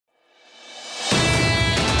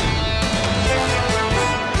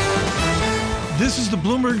This is the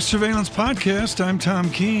Bloomberg Surveillance Podcast. I'm Tom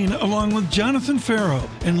Keene, along with Jon Ferro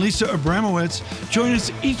and Lisa Abramowicz. Join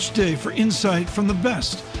us each day for insight from the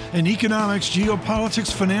best in economics,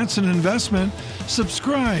 geopolitics, finance, and investment.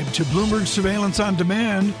 Subscribe to Bloomberg Surveillance on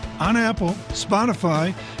Demand on Apple,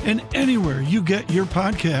 Spotify, and anywhere you get your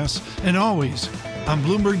podcasts, and always on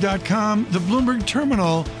Bloomberg.com, the Bloomberg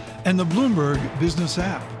Terminal, and the Bloomberg Business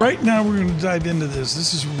app. Right now, we're going to dive into this.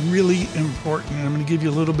 This is really important, and I'm going to give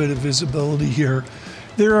you a little bit of visibility here.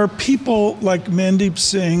 There are people like Mandeep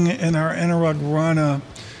Singh and our Anurag Rana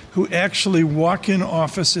who actually walk in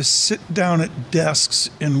offices, sit down at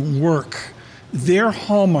desks, and work. Their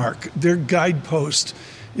hallmark, their guidepost,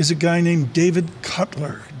 is a guy named David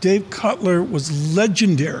Cutler. Dave Cutler was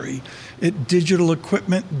legendary at Digital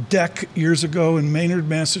Equipment DEC years ago in Maynard,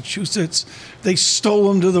 Massachusetts. They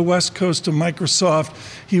stole him to the West Coast of Microsoft.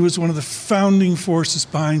 He was one of the founding forces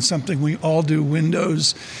behind something we all do,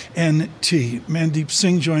 Windows NT. Mandeep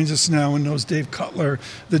Singh joins us now and knows Dave Cutler,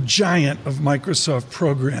 the giant of Microsoft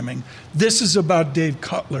programming. This is about Dave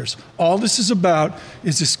Cutler's. All this is about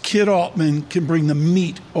is this kid Altman can bring the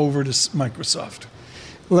meat over to Microsoft.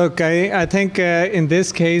 Look, I think in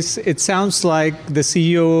this case, it sounds like the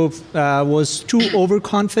CEO was too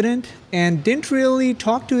overconfident and didn't really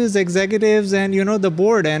talk to his executives and, the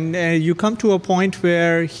board. And you come to a point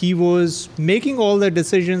where he was making all the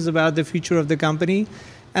decisions about the future of the company.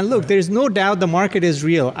 And look, There's no doubt the market is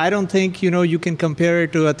real. I don't think, you can compare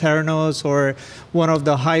it to a Theranos or one of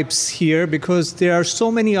the hypes here because there are so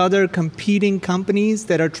many other competing companies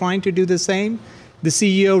that are trying to do the same. The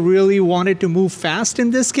CEO really wanted to move fast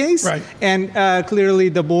in this case, right. And clearly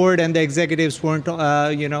the board and the executives weren't,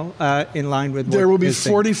 in line with. There will be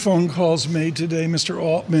 40 phone calls made today. Mr.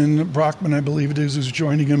 Altman, Brockman, I believe it is, who's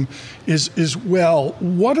joining him, is well.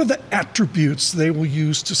 What are the attributes they will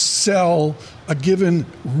use to sell a given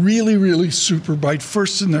really, really super byte,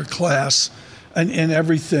 first in their class, and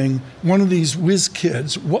everything? One of these whiz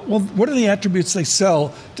kids. What are the attributes they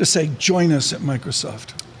sell to say, join us at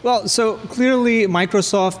Microsoft? Well, so clearly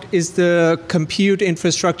Microsoft is the compute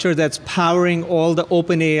infrastructure that's powering all the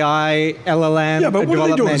OpenAI, LLM Yeah, but what development. are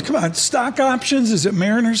they doing? Come on, stock options? Is it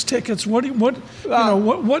Mariners tickets?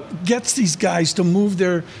 What gets these guys to move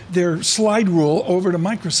their slide rule over to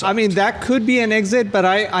Microsoft? I mean, that could be an exit, but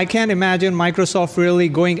I can't imagine Microsoft really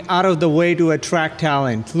going out of the way to attract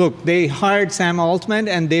talent. Look, they hired Sam Altman,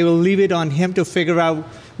 and they will leave it on him to figure out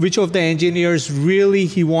which of the engineers really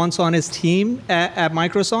he wants on his team at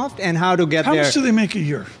Microsoft and how to get there. How much do they make a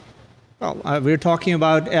year? Well, we're talking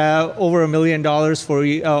about over $1 million for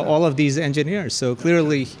all of these engineers. So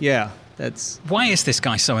clearly, that's... Why is this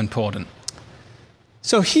guy so important?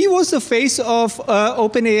 So he was the face of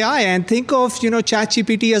OpenAI, and think of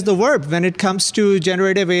ChatGPT as the verb when it comes to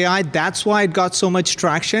generative AI. That's why it got so much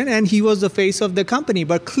traction, and he was the face of the company.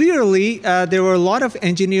 But clearly, there were a lot of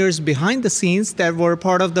engineers behind the scenes that were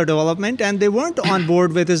part of the development, and they weren't on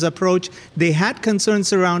board with his approach. They had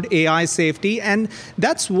concerns around AI safety, and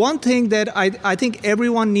that's one thing that I think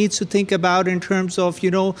everyone needs to think about in terms of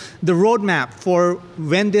the roadmap for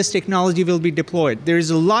when this technology will be deployed. There is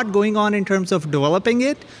a lot going on in terms of developing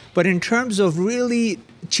it, but in terms of really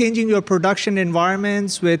changing your production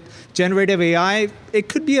environments with generative AI, it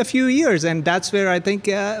could be a few years, and that's where I think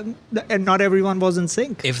not everyone was in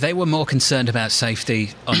sync. If they were more concerned about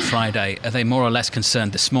safety on Friday, are they more or less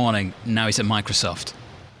concerned this morning, now he's at Microsoft?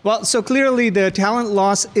 Well, so clearly the talent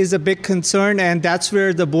loss is a big concern, and that's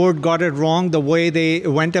where the board got it wrong, the way they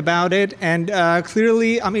went about it. And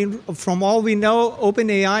clearly, I mean, from all we know,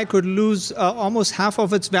 OpenAI could lose almost half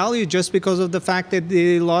of its value just because of the fact that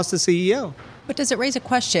they lost the CEO. But does it raise a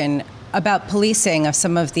question about policing of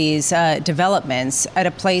some of these developments at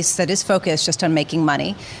a place that is focused just on making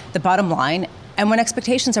money, the bottom line, and when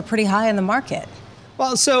expectations are pretty high in the market?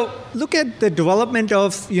 Well, so look at the development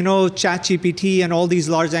of, ChatGPT and all these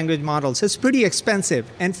large language models. It's pretty expensive.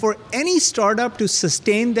 And for any startup to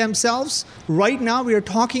sustain themselves, right now we are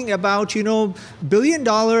talking about,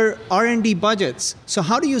 billion-dollar R&D budgets. So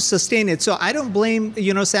how do you sustain it? So I don't blame,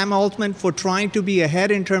 Sam Altman for trying to be ahead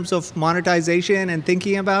in terms of monetization and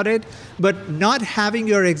thinking about it, but not having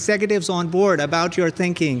your executives on board about your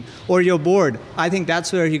thinking or your board, I think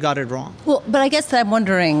that's where he got it wrong. Well, but I guess that I'm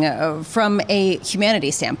wondering from a humanity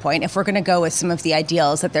standpoint, if we're going to go with some of the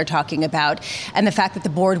ideals that they're talking about, and the fact that the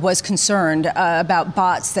board was concerned about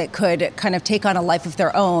bots that could kind of take on a life of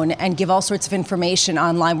their own and give all sorts of information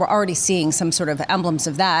online, we're already seeing some sort of emblems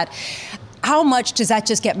of that. How much does that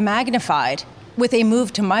just get magnified with a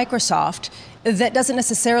move to Microsoft that doesn't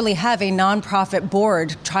necessarily have a nonprofit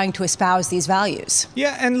board trying to espouse these values.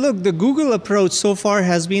 Yeah, and look, the Google approach so far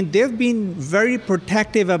has been, they've been very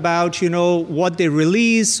protective about, what they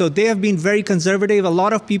release. So they have been very conservative. A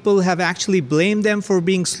lot of people have actually blamed them for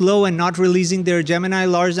being slow and not releasing their Gemini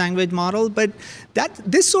large language model. But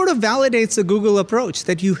this sort of validates the Google approach,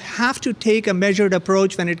 that you have to take a measured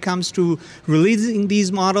approach when it comes to releasing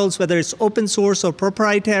these models, whether it's open source or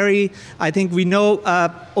proprietary. I think we know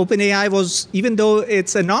OpenAI was, even though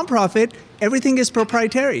it's a nonprofit, everything is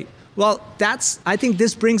proprietary. Well, I think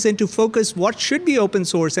this brings into focus what should be open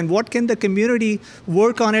source and what can the community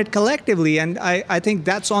work on it collectively. And I think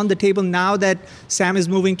that's on the table now that Sam is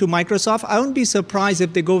moving to Microsoft. I wouldn't be surprised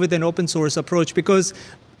if they go with an open source approach, because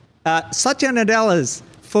Satya Nadella's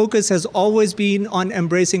focus has always been on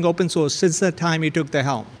embracing open source since the time he took the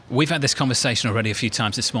helm. We've had this conversation already a few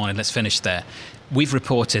times this morning. Let's finish there. We've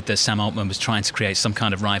reported that Sam Altman was trying to create some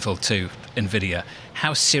kind of rival to NVIDIA.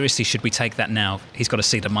 How seriously should we take that now? He's got a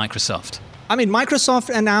seat at Microsoft. I mean, Microsoft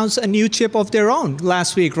announced a new chip of their own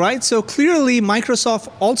last week, right? So clearly,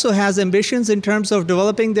 Microsoft also has ambitions in terms of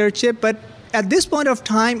developing their chip, but at this point of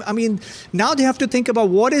time, I mean, now they have to think about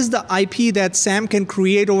what is the IP that Sam can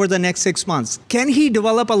create over the next 6 months. Can he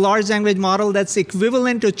develop a large language model that's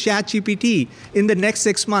equivalent to ChatGPT in the next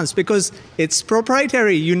 6 months? Because it's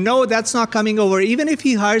proprietary. That's not coming over. Even if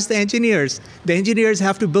he hires the engineers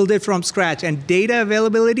have to build it from scratch. And data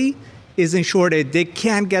availability is in shortage. They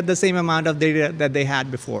can't get the same amount of data that they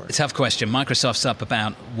had before. It's a tough question. Microsoft's up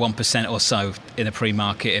about 1% or so in the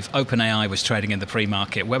pre-market. If OpenAI was trading in the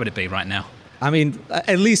pre-market, where would it be right now? I mean,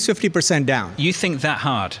 at least 50% down. You think that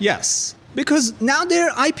hard? Yes. Because now their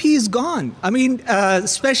IP is gone. I mean,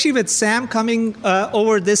 especially with Sam coming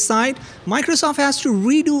over this side, Microsoft has to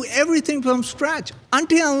redo everything from scratch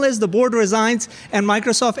unless the board resigns and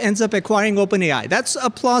Microsoft ends up acquiring OpenAI. That's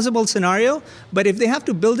a plausible scenario. But if they have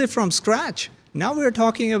to build it from scratch, now we're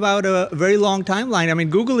talking about a very long timeline. I mean,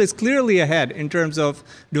 Google is clearly ahead in terms of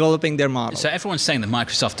developing their model. So everyone's saying that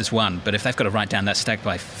Microsoft has won, but if they've got to write down that stack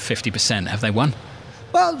by 50%, have they won?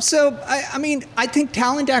 Well, so, I think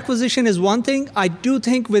talent acquisition is one thing. I do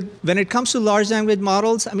think when it comes to large language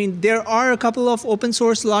models, I mean, there are a couple of open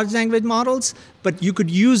source large language models, but you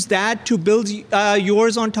could use that to build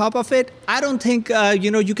yours on top of it. I don't think,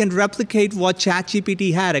 you can replicate what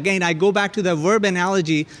ChatGPT had. Again, I go back to the verb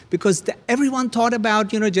analogy because everyone thought about,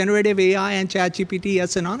 generative AI and ChatGPT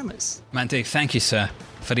as synonymous. Mandeep, thank you, sir,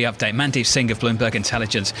 for the update. Mandeep Singh of Bloomberg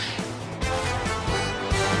Intelligence.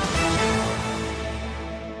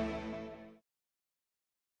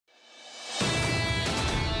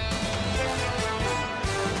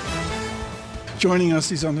 Joining us,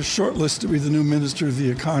 he's on the short list to be the new Minister of the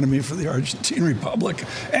Economy for the Argentine Republic.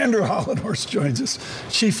 Andrew Hollenhorst joins us,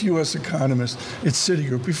 Chief U.S. Economist at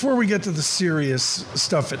Citigroup. Before we get to the serious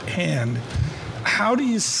stuff at hand, how do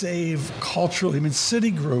you save culturally? I mean,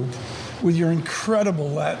 Citigroup, with your incredible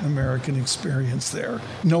Latin American experience there,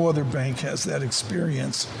 no other bank has that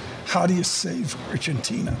experience. How do you save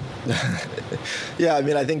Argentina? Yeah, I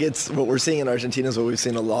mean, I think it's what we're seeing in Argentina is what we've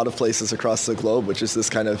seen in a lot of places across the globe, which is this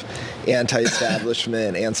kind of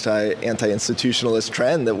anti-establishment, anti-institutionalist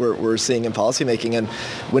trend that we're seeing in policymaking. And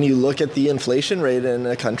when you look at the inflation rate in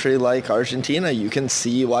a country like Argentina, you can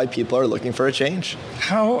see why people are looking for a change.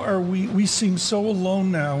 How are we seem so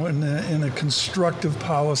alone now in a constructive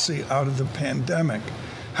policy out of the pandemic.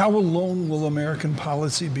 How alone will American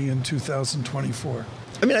policy be in 2024?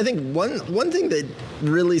 I mean, I think one thing that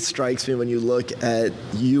really strikes me when you look at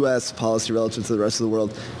U.S. policy relative to the rest of the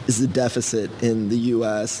world is the deficit in the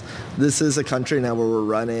U.S. This is a country now where we're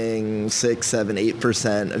running 6, 7,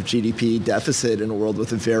 8% of GDP deficit in a world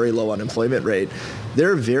with a very low unemployment rate.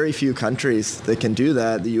 There are very few countries that can do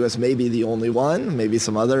that. The U.S. may be the only one, maybe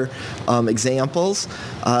some other examples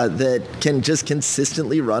that can just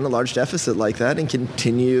consistently run a large deficit like that and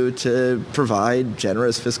continue to provide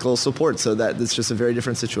generous fiscal support. So that's just a very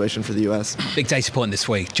different situation for the U.S. Big data point this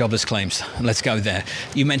week, jobless claims. Let's go there.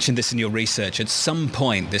 You mentioned this in your research. At some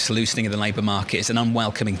point, this loosening of the labour market is an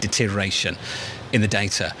unwelcoming deterioration in the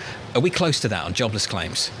data. Are we close to that on jobless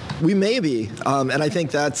claims? We may be, and I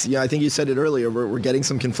think that's, I think you said it earlier, we're getting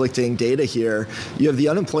some conflicting data here. You have the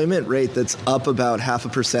unemployment rate that's up about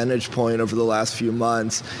 0.5 percentage point over the last few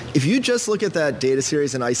months. If you just look at that data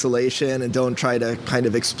series in isolation and don't try to kind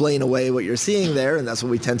of explain away what you're seeing there, and that's what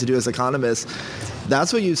we tend to do as economists,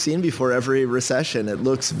 That's what you've seen before every recession. It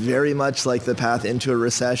looks very much like the path into a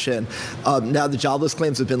recession. Now the jobless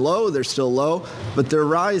claims have been low. They're still low, but they're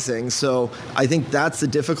rising. So I think that's the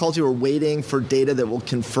difficulty. We're waiting for data that will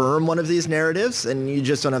confirm one of these narratives, and you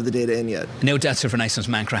just don't have the data in yet. Neil Dutzer of Renaissance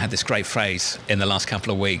Macro had this great phrase in the last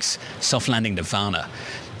couple of weeks, soft landing nirvana.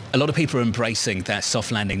 A lot of people are embracing that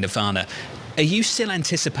soft landing nirvana. Are you still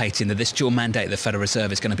anticipating that this dual mandate of the Federal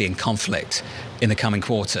Reserve is going to be in conflict in the coming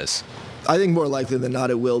quarters? I think more likely than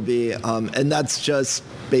not it will be, and that's just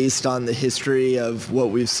based on the history of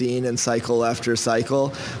what we've seen in cycle after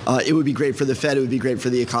cycle. It would be great for the Fed, it would be great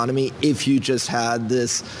for the economy if you just had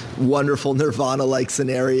this wonderful nirvana-like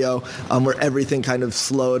scenario where everything kind of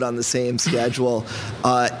slowed on the same schedule.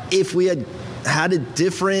 If we had a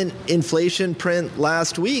different inflation print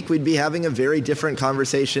last week, we'd be having a very different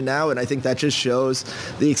conversation now, and I think that just shows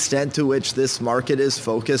the extent to which this market is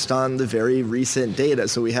focused on the very recent data.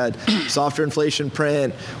 So we had softer inflation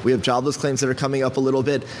print, we have jobless claims that are coming up a little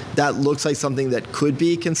bit. That looks like something that could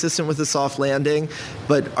be consistent with a soft landing,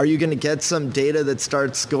 but are you going to get some data that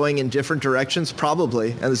starts going in different directions?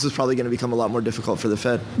 Probably, and this is probably going to become a lot more difficult for the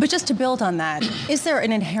Fed. But just to build on that, is there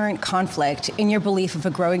an inherent conflict in your belief of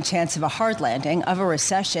a growing chance of a hard landing, of a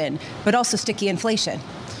recession, but also sticky inflation?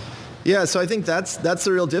 Yeah, so I think that's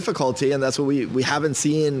the real difficulty, and that's what we haven't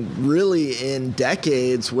seen really in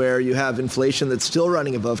decades, where you have inflation that's still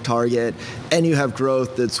running above target and you have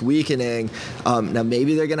growth that's weakening. Now,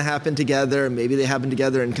 maybe they're going to happen together, maybe they happen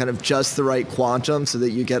together in kind of just the right quantum so that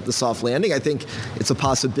you get the soft landing. I think it's a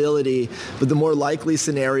possibility, but the more likely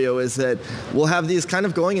scenario is that we'll have these kind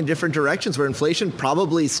of going in different directions where inflation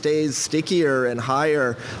probably stays stickier and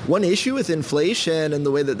higher. One issue with inflation and the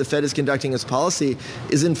way that the Fed is conducting its policy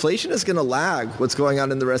is inflation is going to lag what's going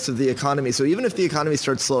on in the rest of the economy. So even if the economy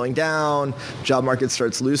starts slowing down, job market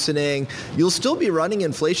starts loosening, you'll still be running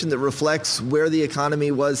inflation that reflects where the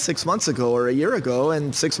economy was 6 months ago or a year ago,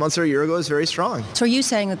 and 6 months or a year ago is very strong. So are you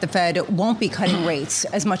saying that the Fed won't be cutting rates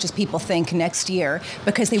as much as people think next year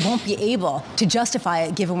because they won't be able to justify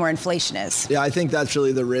it given where inflation is? Yeah, I think that's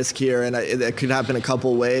really the risk here, and it could happen a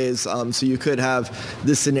couple ways. So you could have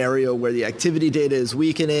this scenario where the activity data is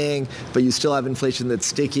weakening, but you still have inflation that's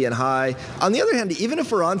sticky and high. On the other hand, even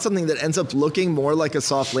if we're on something that ends up looking more like a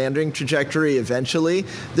soft landing trajectory eventually,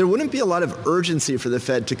 there wouldn't be a lot of urgency for the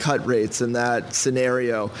Fed to cut rates in that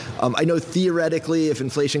scenario. I know theoretically if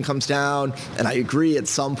inflation comes down, and I agree at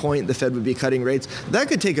some point the Fed would be cutting rates, that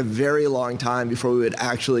could take a very long time before we would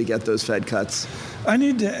actually get those Fed cuts. I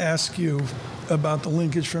need to ask you about the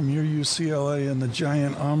linkage from your UCLA and the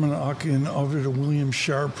giant almanac over to William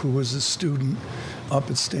Sharp, who was a student up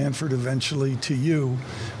at Stanford eventually, to you,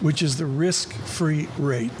 which is the risk-free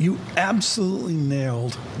rate. You absolutely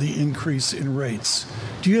nailed the increase in rates.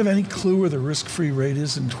 Do you have any clue where the risk-free rate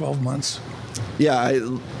is in 12 months? Yeah,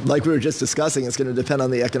 like we were just discussing, it's going to depend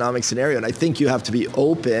on the economic scenario, and I think you have to be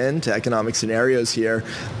open to economic scenarios here.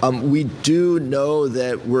 We do know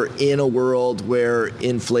that we're in a world where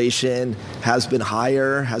inflation has been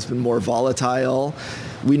higher, has been more volatile.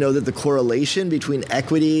 We know that the correlation between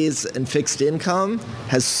equities and fixed income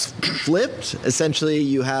has flipped. Essentially,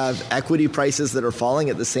 you have equity prices that are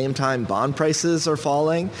falling at the same time bond prices are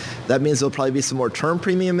falling. That means there'll probably be some more term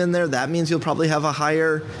premium in there. That means you'll probably have a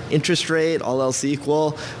higher interest rate, all else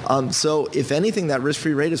equal. So if anything, that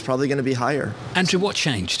risk-free rate is probably going to be higher. Andrew, what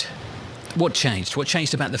changed? What changed? What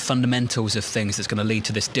changed about the fundamentals of things that's going to lead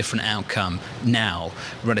to this different outcome now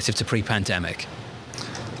relative to pre-pandemic?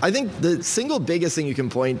 I think the single biggest thing you can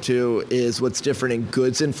point to is what's different in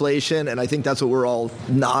goods inflation, and I think that's what we're all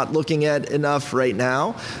not looking at enough right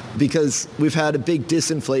now, because we've had a big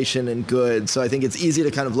disinflation in goods. So I think it's easy to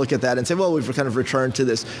kind of look at that and say, well, we've kind of returned to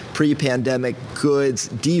this pre-pandemic goods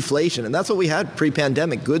deflation, and that's what we had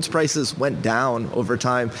pre-pandemic. Goods prices went down over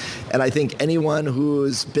time, and I think anyone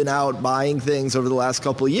who's been out buying things over the last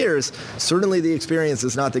couple of years, certainly the experience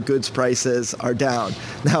is not that goods prices are down.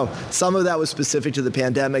 Now, some of that was specific to the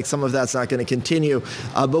pandemic. Some of that's not going to continue.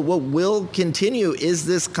 But what will continue is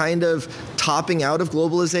this kind of topping out of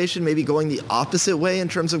globalization, maybe going the opposite way in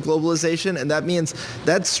terms of globalization. And that means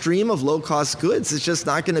that stream of low-cost goods is just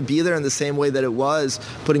not going to be there in the same way that it was,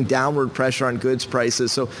 putting downward pressure on goods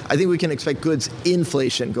prices. So I think we can expect goods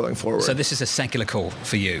inflation going forward. So this is a secular call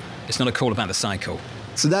for you. It's not a call about the cycle.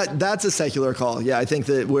 So that's a secular call. Yeah, I think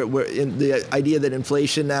that we're in the idea that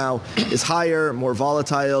inflation now is higher, more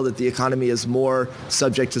volatile, that the economy is more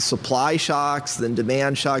subject to supply shocks than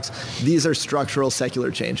demand shocks. These are structural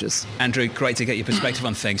secular changes. Andrew, great to get your perspective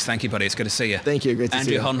on things. Thank you, buddy. It's good to see you. Thank you. Great to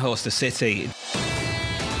see you. Andrew Honhorst, the City.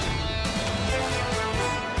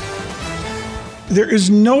 There is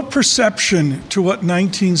no perception to what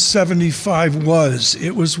 1975 was.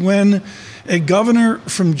 It was when a governor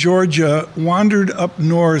from Georgia wandered up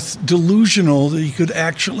north, delusional that he could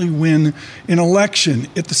actually win an election.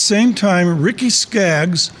 At the same time, Ricky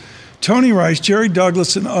Skaggs, Tony Rice, Jerry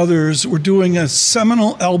Douglas, and others were doing a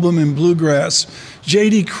seminal album in bluegrass,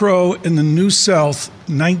 J.D. Crowe in the New South,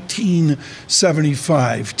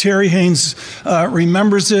 1975. Terry Haynes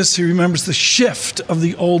remembers this. He remembers the shift of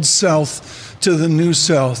the Old South to the New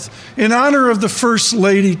South. In honor of the First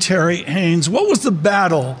Lady, Terry Haynes, what was the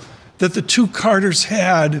battle that the two Carters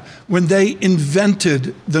had when they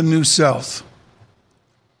invented the New South?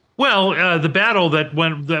 Well, the battle that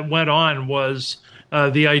went on was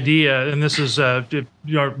the idea, and this is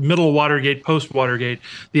middle Watergate, post Watergate,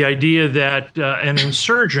 the idea that an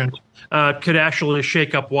insurgent could actually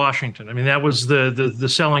shake up Washington. I mean, that was the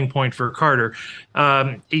selling point for Carter.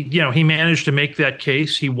 He managed to make that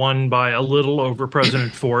case. He won by a little over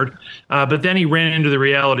President Ford, but then he ran into the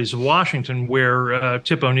realities of Washington, where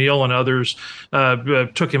Tip O'Neill and others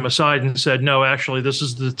took him aside and said, no, actually, this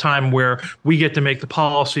is the time where we get to make the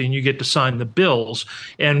policy and you get to sign the bills.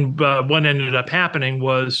 And what ended up happening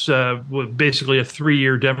was basically a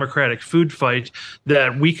 3-year Democratic food fight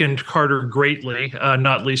that weakened Carter greatly,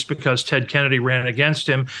 not least because Ted Kennedy ran against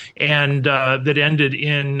him, and that ended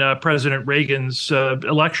in President Reagan's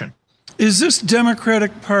election. Is this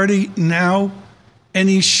Democratic Party now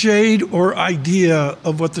any shade or idea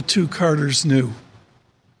of what the two Carters knew?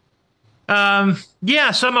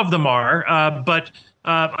 Yeah, some of them are, but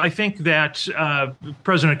I think that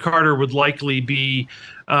President Carter would likely be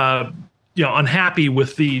unhappy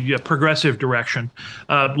with the progressive direction,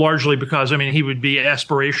 largely because, he would be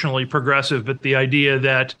aspirationally progressive, but the idea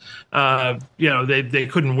that, they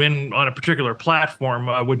couldn't win on a particular platform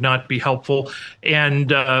would not be helpful. And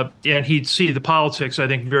he'd see the politics, I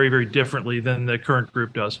think, very, very differently than the current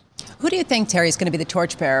group does. Who do you think, Terry, is going to be the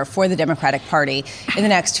torchbearer for the Democratic Party in the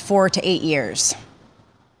next 4 to 8 years?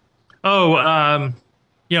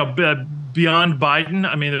 Beyond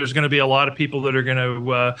Biden, there's going to be a lot of people that are going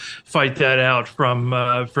to fight that out, from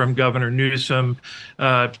Governor Newsom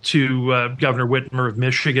to Governor Whitmer of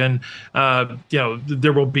Michigan.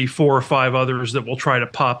 There will be 4 or 5 others that will try to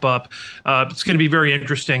pop up. It's going to be very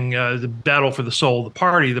interesting, the battle for the soul of the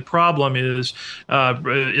party. The problem is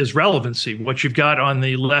relevancy. What you've got on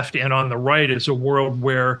the left and on the right is a world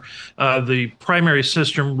where the primary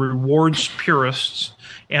system rewards purists,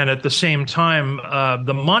 and at the same time,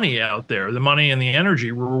 the money out there, the money and the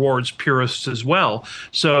energy rewards purists as well.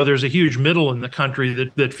 So there's a huge middle in the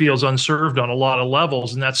country that feels unserved on a lot of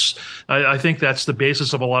levels. And I think that's the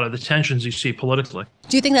basis of a lot of the tensions you see politically.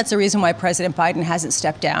 Do you think that's the reason why President Biden hasn't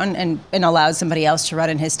stepped down and allowed somebody else to run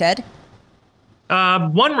in his stead?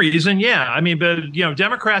 One reason, yeah. But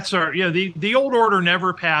Democrats are, the old order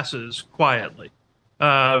never passes quietly.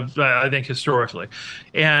 I think historically.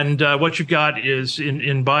 And what you've got is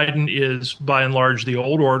in Biden is by and large the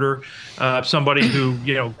old order, somebody who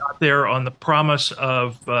got there on the promise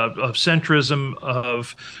of centrism,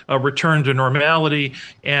 of a return to normality,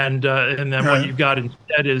 and then what you've got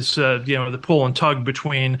instead is the pull and tug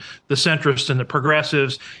between the centrists and the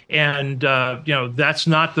progressives, and that's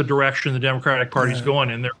not the direction the Democratic Party is going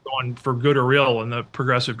in. They're going for good or ill in the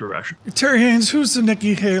progressive direction. Terry Haynes, who's the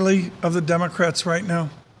Nikki Haley of the Democrats right now?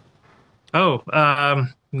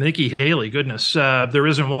 Nikki Haley, goodness, there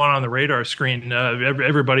isn't one on the radar screen.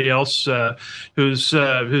 Everybody else who's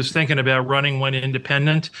thinking about running went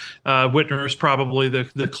independent. Whitmer is probably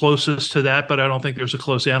the closest to that, but I don't think there's a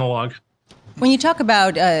close analog. When you talk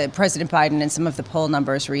about President Biden and some of the poll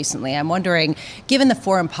numbers recently, I'm wondering, given the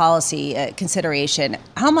foreign policy consideration,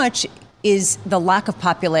 how much is the lack of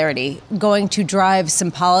popularity going to drive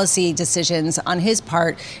some policy decisions on his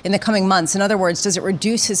part in the coming months? In other words, does it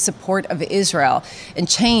reduce his support of Israel and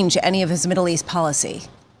change any of his Middle East policy?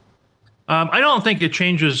 I don't think it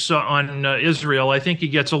changes on Israel. I think he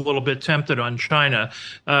gets a little bit tempted on China.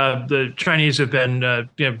 The Chinese have been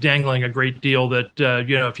dangling a great deal that,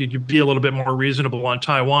 if you'd be a little bit more reasonable on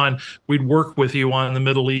Taiwan, we'd work with you on the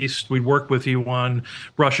Middle East. We'd work with you on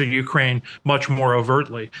Russia, Ukraine much more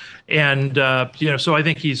overtly. And, so I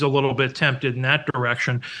think he's a little bit tempted in that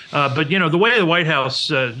direction. But, the way the White House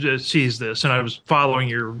sees this, and I was following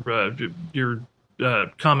your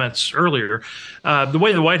comments earlier, the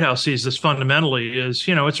way the White House sees this fundamentally is,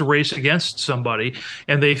 it's a race against somebody,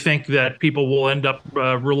 and they think that people will end up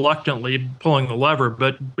reluctantly pulling the lever,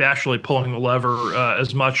 but actually pulling the lever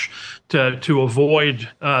as much to avoid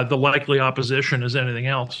the likely opposition as anything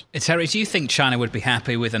else. Terry, do you think China would be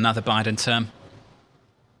happy with another Biden term?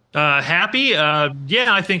 Happy? Yeah,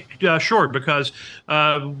 I think sure, because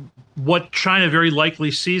what China very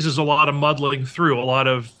likely sees is a lot of muddling through, a lot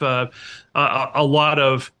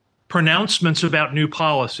of pronouncements about new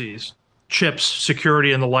policies, chips,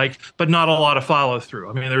 security, and the like, but not a lot of follow through.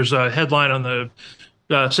 I mean, there's a headline on the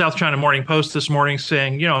South China Morning Post this morning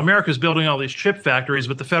saying, America's building all these chip factories,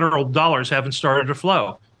 but the federal dollars haven't started to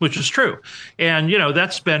flow, which is true. And,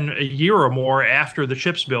 that's been a year or more after the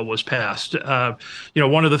CHIPS bill was passed.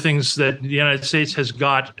 One of the things that the United States has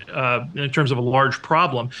got in terms of a large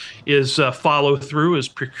problem is follow through, is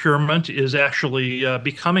procurement, is actually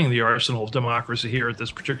becoming the arsenal of democracy here at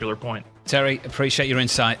this particular point. Terry, appreciate your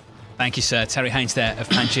insight. Thank you, sir. Terry Haynes there of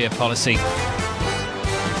Pangea Policy.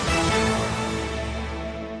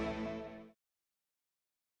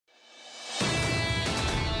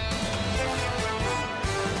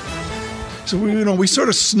 So we sort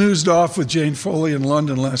of snoozed off with Jane Foley in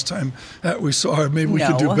London last time that we saw her. Maybe we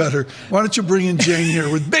could do better. Why don't you bring in Jane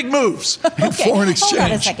here with big moves in foreign exchange?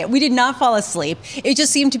 Hold on a second. We did not fall asleep. It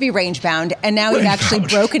just seemed to be range bound, and now we've actually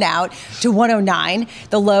broken out to 109.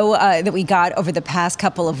 The low that we got over the past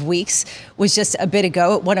couple of weeks was just a bit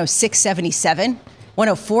ago at 106.77.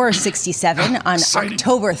 104.67 on Exciting.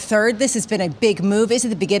 October 3rd. This has been a big move. Is it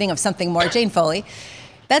the beginning of something more? Jane Foley.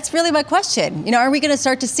 That's really my question. Are we going to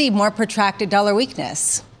start to see more protracted dollar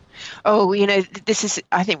weakness? Oh, this is,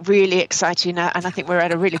 I think, really exciting. And I think we're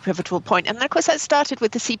at a really pivotal point. And then, of course, that started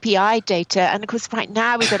with the CPI data. And, of course, right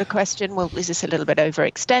now we've got a question, well, is this a little bit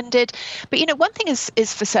overextended? But, one thing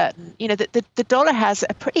is for certain, that the dollar has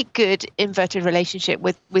a pretty good inverted relationship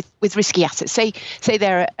with risky assets. Say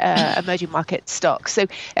they're emerging market stocks. So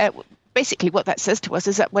basically what that says to us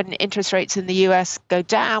is that when interest rates in the US go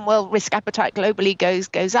down, well, risk appetite globally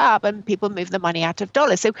goes up and people move the money out of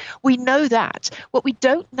dollars. So we know that. What we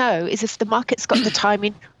don't know is if the market's got the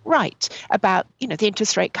timing right about, the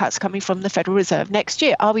interest rate cuts coming from the Federal Reserve next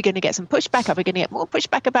year. Are we going to get some pushback? Are we going to get more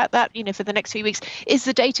pushback about that, for the next few weeks? Is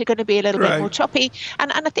the data going to be a little bit more choppy?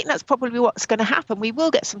 And I think that's probably what's going to happen. We will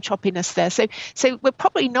get some choppiness there. So we're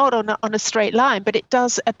probably not on a straight line, but it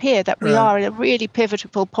does appear that we are at a really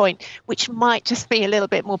pivotal point, which might just be a little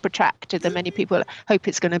bit more protracted than many people hope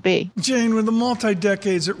it's going to be. Jane, with the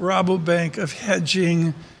multi-decades at Rabobank of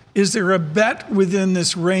hedging, is there a bet within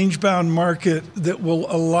this range-bound market that will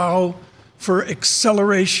allow for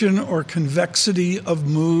acceleration or convexity of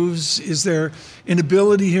moves? Is there an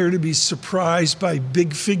ability here to be surprised by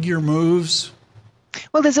big figure moves?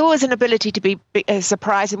 Well, there's always an ability to be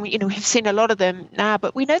surprised, and we've seen a lot of them now.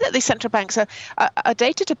 But we know that the central banks are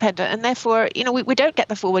data dependent, and therefore, we don't get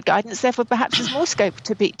the forward guidance. Therefore, perhaps there's more scope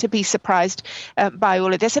to be surprised by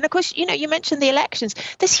all of this. And of course, you mentioned the elections.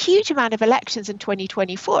 There's a huge amount of elections in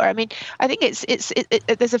 2024. I mean, I think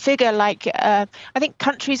there's a figure like I think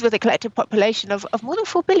countries with a collective population of more than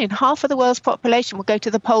 4 billion, half of the world's population will go to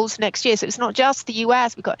the polls next year. So it's not just the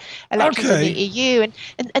US. We've got elections in the EU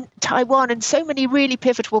and Taiwan and so many really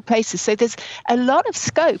pivotal places. So there's a lot of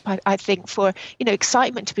scope, I think, for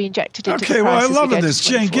excitement to be injected into the price. Okay, well, I love this.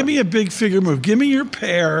 Jane, give me a big figure move. Give me your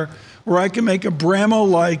pair where I can make a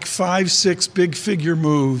Bramo-like 5-6 big figure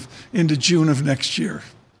move into June of next year.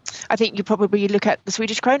 I think you probably look at the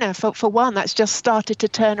Swedish krona for one. That's just started to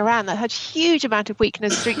turn around. That had huge amount of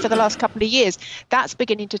weakness for the last couple of years. That's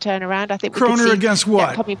beginning to turn around. I think we krona could see against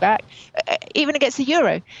what? Coming back, even against the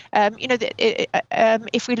euro.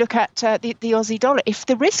 If we look at the Aussie dollar, if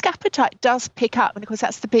the risk appetite does pick up, and of course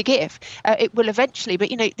that's the big if, it will eventually. But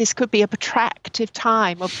this could be a protracted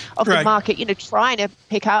time of the market, trying to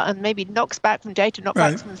pick out and maybe knocks back from data, knock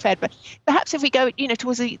back from the Fed. But perhaps if we go,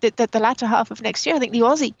 towards the latter half of next year, I think the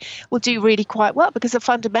Aussie will do really quite well because the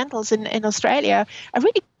fundamentals in Australia are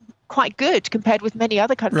really quite good compared with many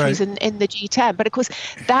other countries in the G10. But of course,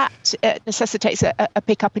 that necessitates a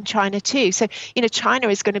pickup in China too. So, China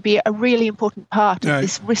is going to be a really important part of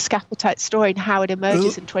this risk appetite story and how it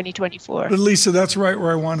emerges in 2024. But Lisa, that's right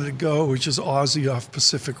where I wanted to go, which is Aussie off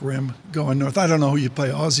Pacific Rim going north. I don't know who you play,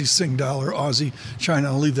 Aussie, Sing Dollar, Aussie, China.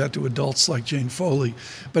 I'll leave that to adults like Jane Foley.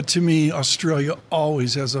 But to me, Australia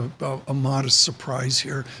always has a modest surprise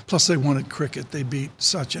here. Plus, they won at cricket. They beat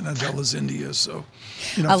Sachin Adela's India. So,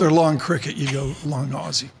 if they're long cricket, you go long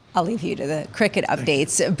Aussie. I'll leave you to the cricket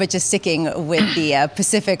updates, but just sticking with the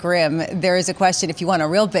Pacific Rim, there is a question, if you want a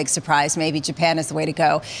real big surprise, maybe Japan is the way to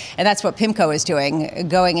go. And that's what PIMCO is doing,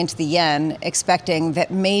 going into the yen, expecting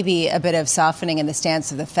that maybe a bit of softening in the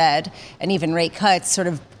stance of the Fed and even rate cuts sort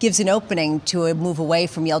of gives an opening to a move away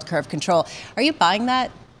from yield curve control. Are you buying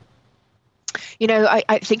that?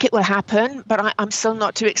 I think it will happen, but I'm still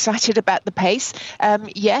not too excited about the pace.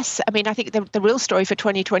 Yes, I mean, I think the real story for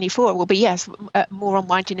 2024 will be, yes, more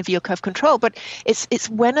unwinding of yield curve control, but it's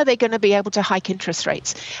when are they going to be able to hike interest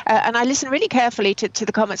rates? And I listened really carefully to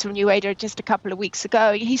the comments from Ueda just a couple of weeks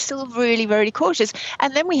ago. He's still really, very cautious.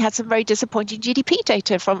 And then we had some very disappointing GDP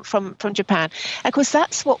data from Japan. And of course,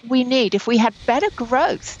 that's what we need. If we had better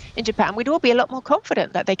growth in Japan, we'd all be a lot more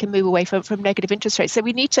confident that they can move away from negative interest rates. So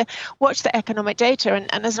we need to watch the economic data.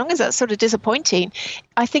 And as long as that's sort of disappointing,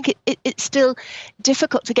 I think it's still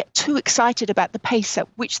difficult to get too excited about the pace at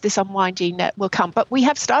which this unwinding will come. But we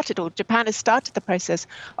have started, or Japan has started the process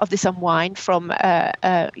of this unwind from,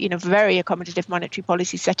 very accommodative monetary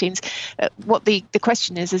policy settings. What the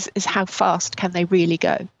question is how fast can they really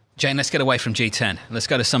go? Jane, let's get away from G10. Let's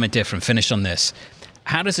go to something different. Finish on this.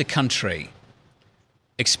 How does a country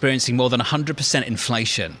experiencing more than 100%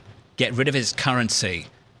 inflation get rid of its currency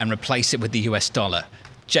and replace it with the US dollar?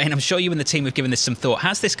 Jane, I'm sure you and the team have given this some thought.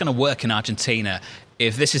 How's this going to work in Argentina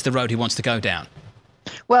if this is the road he wants to go down?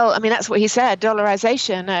 Well, I mean, that's what he said,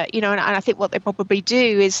 dollarization, and I think what they probably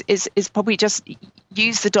do is probably just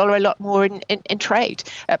use the dollar a lot more in trade,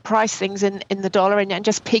 price things in the dollar and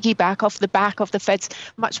just piggyback off the back of the Fed's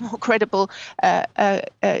much more credible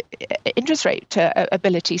interest rate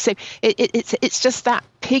ability. So it's just that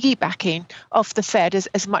piggybacking off the Fed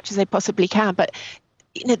as much as they possibly can. But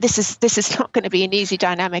this is not going to be an easy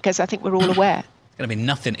dynamic, as I think we're all aware. Going to be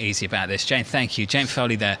nothing easy about this. Jane, thank you. Jane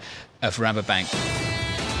Foley there of Rabobank.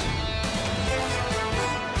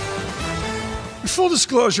 Full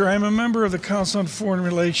disclosure, I'm a member of the Council on Foreign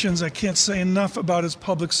Relations. I can't say enough about his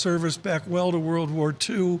public service back well to World War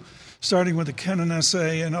II, starting with the Keene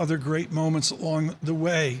essay and other great moments along the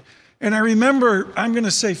way. And I remember, I'm going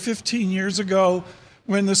to say 15 years ago,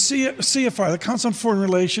 when the CFR, the Council on Foreign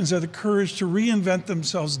Relations, had the courage to reinvent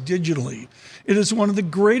themselves digitally. It is one of the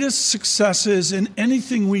greatest successes in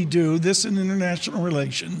anything we do, this in international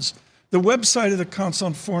relations. The website of the Council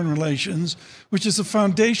on Foreign Relations, which is the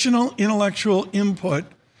foundational intellectual input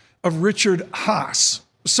of Richard Haass.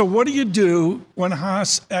 So what do you do when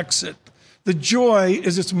Haass exits? The joy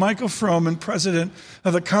is it's Michael Froman, president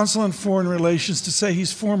of the Council on Foreign Relations, to say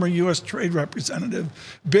he's former U.S. trade representative,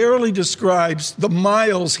 barely describes the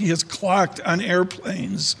miles he has clocked on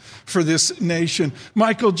airplanes for this nation.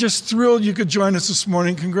 Michael, just thrilled you could join us this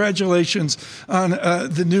morning. Congratulations on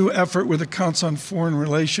the new effort with the Council on Foreign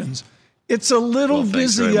Relations. It's a little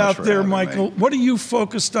busy out there, Michael. What are you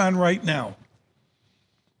focused on right now?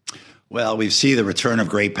 Well, we see the return of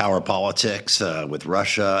great power politics with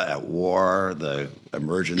Russia at war, the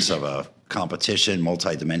emergence of a competition,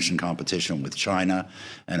 multi-dimension competition with China.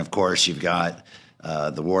 And of course, you've got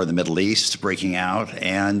the war in the Middle East breaking out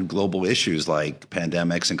and global issues like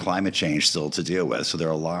pandemics and climate change still to deal with. So there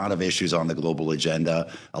are a lot of issues on the global agenda,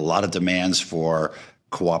 a lot of demands for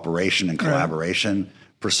cooperation and collaboration. Right.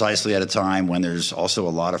 Precisely at a time when there's also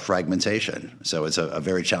a lot of fragmentation. So it's a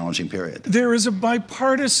very challenging period. There is a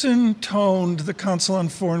bipartisan tone to the Council on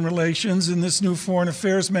Foreign Relations in this new Foreign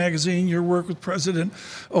Affairs magazine, your work with President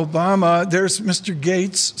Obama. There's Mr.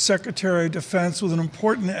 Gates, Secretary of Defense, with an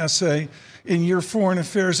important essay in your Foreign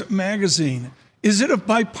Affairs magazine. Is it a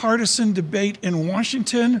bipartisan debate in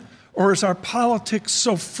Washington, or is our politics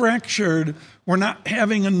so fractured we're not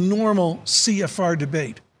having a normal CFR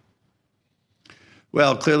debate?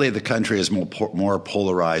 Well, clearly the country is more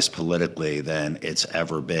polarized politically than it's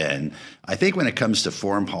ever been. I think when it comes to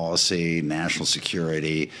foreign policy, national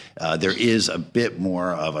security, there is a bit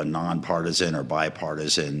more of a nonpartisan or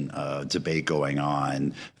bipartisan debate going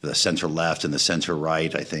on. The center left and the center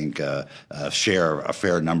right, I think, share a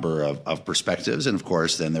fair number of perspectives. And of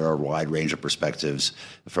course, then there are a wide range of perspectives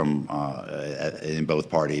from in both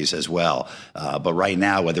parties as well. But right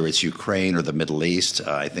now, whether it's Ukraine or the Middle East,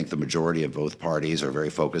 I think the majority of both parties are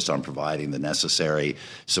very focused on providing the necessary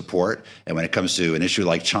support. And when it comes to an issue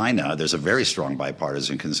like China, there's a very strong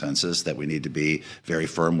bipartisan consensus that we need to be very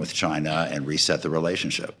firm with China and reset the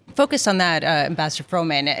relationship. Focused on that, Ambassador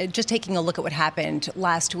Froman, just taking a look at what happened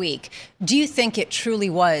last week, do you think it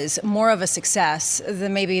truly was more of a success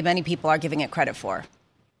than maybe many people are giving it credit for?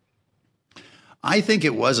 I think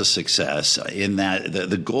it was a success in that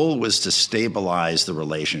the goal was to stabilize the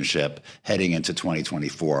relationship heading into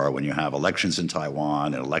 2024 when you have elections in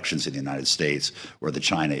Taiwan and elections in the United States where the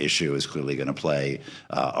China issue is clearly going to play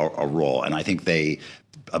a role. And I think they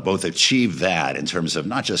both achieve that in terms of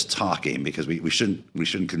not just talking, because we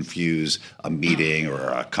shouldn't confuse a meeting or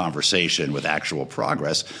a conversation with actual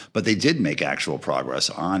progress, but they did make actual progress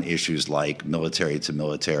on issues like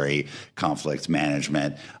military-to-military conflict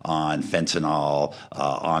management, on fentanyl,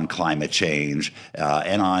 on climate change,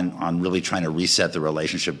 and on really trying to reset the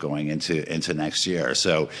relationship going into next year.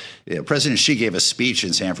 So President Xi gave a speech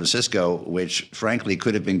in San Francisco, which frankly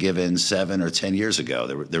could have been given 7 or 10 years ago.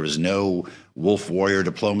 There was no wolf warrior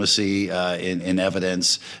diplomacy in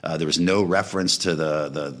evidence. There was no reference to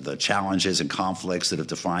the challenges and conflicts that have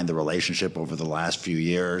defined the relationship over the last few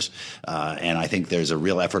years. And I think there's a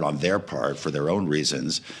real effort on their part, for their own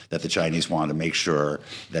reasons, that the Chinese want to make sure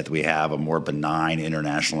that we have a more benign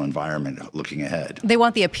international environment looking ahead. They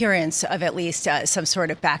want the appearance of at least some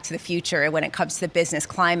sort of back to the future when it comes to the business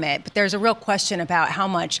climate. But there's a real question about how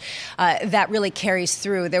much that really carries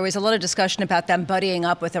through. There was a lot of discussion about them buddying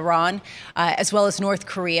up with Iran, as well as North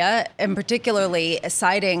Korea, and particularly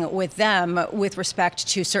siding with them with respect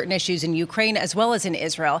to certain issues in Ukraine as well as in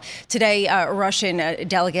Israel. Today, Chinese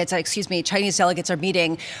delegates are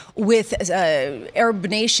meeting with Arab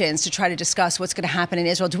nations to try to discuss what's going to happen in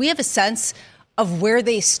Israel. Do we have a sense of where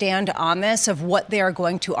they stand on this, of what they are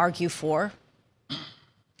going to argue for?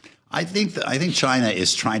 I think China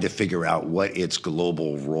is trying to figure out what its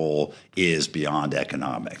global role is beyond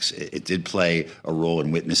economics. It did play a role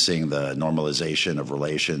in witnessing the normalization of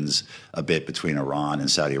relations a bit between Iran and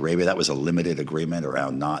Saudi Arabia. That was a limited agreement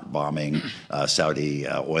around not bombing Saudi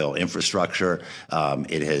oil infrastructure.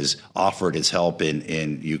 It has offered its help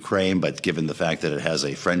in Ukraine, but given the fact that it has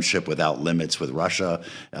a friendship without limits with Russia,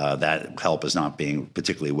 that help is not being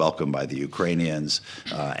particularly welcomed by the Ukrainians.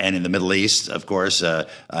 And in the Middle East, of course, I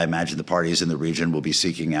imagine the parties in the region will be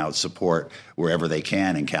seeking out support wherever they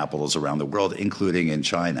can in capitals around the world, including in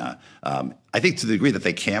China. I think to the degree that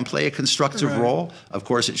they can play a constructive role, of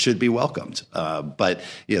course, it should be welcomed. But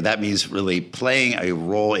that means really playing a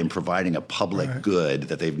role in providing a public good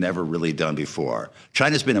that they've never really done before.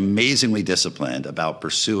 China's been amazingly disciplined about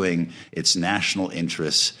pursuing its national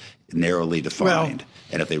interests narrowly defined.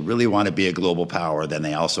 And if they really want to be a global power, then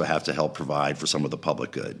they also have to help provide for some of the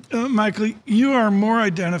public good. Michael, you are more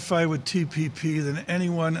identified with TPP than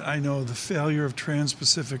anyone I know. The failure of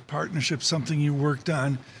Trans-Pacific Partnership, something you worked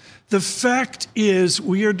on. The fact is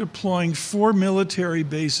we are deploying 4 military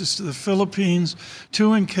bases to the Philippines,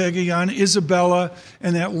 2 in Cagayan, Isabela,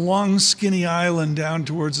 and that long, skinny island down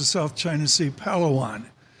towards the South China Sea, Palawan.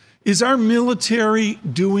 Is our military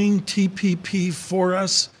doing TPP for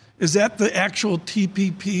us? Is that the actual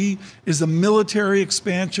TPP? Is the military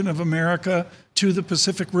expansion of America to the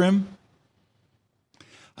Pacific Rim?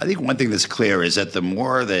 I think one thing that's clear is that the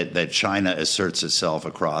more that China asserts itself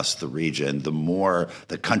across the region, the more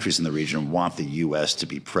the countries in the region want the U.S. to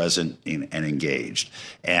be present and engaged.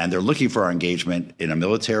 And they're looking for our engagement in a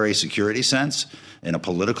military security sense, in a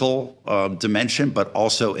political dimension, but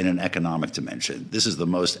also in an economic dimension. This is the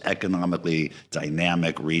most economically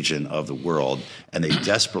dynamic region of the world, and they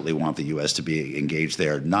desperately want the U.S. to be engaged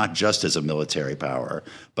there, not just as a military power,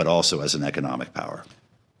 but also as an economic power.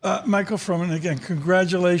 Michael Froman, again,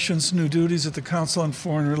 congratulations, new duties at the Council on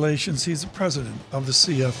Foreign Relations. He's the president of the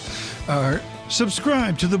CF.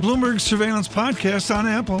 Subscribe to the Bloomberg Surveillance Podcast on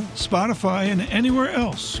Apple, Spotify, and anywhere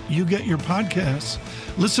else you get your podcasts.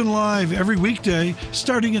 Listen live every weekday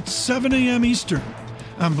starting at 7 a.m. Eastern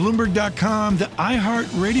on Bloomberg.com, the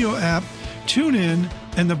iHeartRadio app, TuneIn,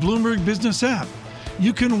 and the Bloomberg Business app.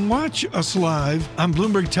 You can watch us live on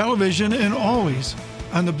Bloomberg Television and always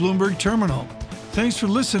on the Bloomberg Terminal. Thanks for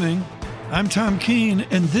listening. I'm Tom Keene,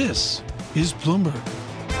 and this is Bloomberg.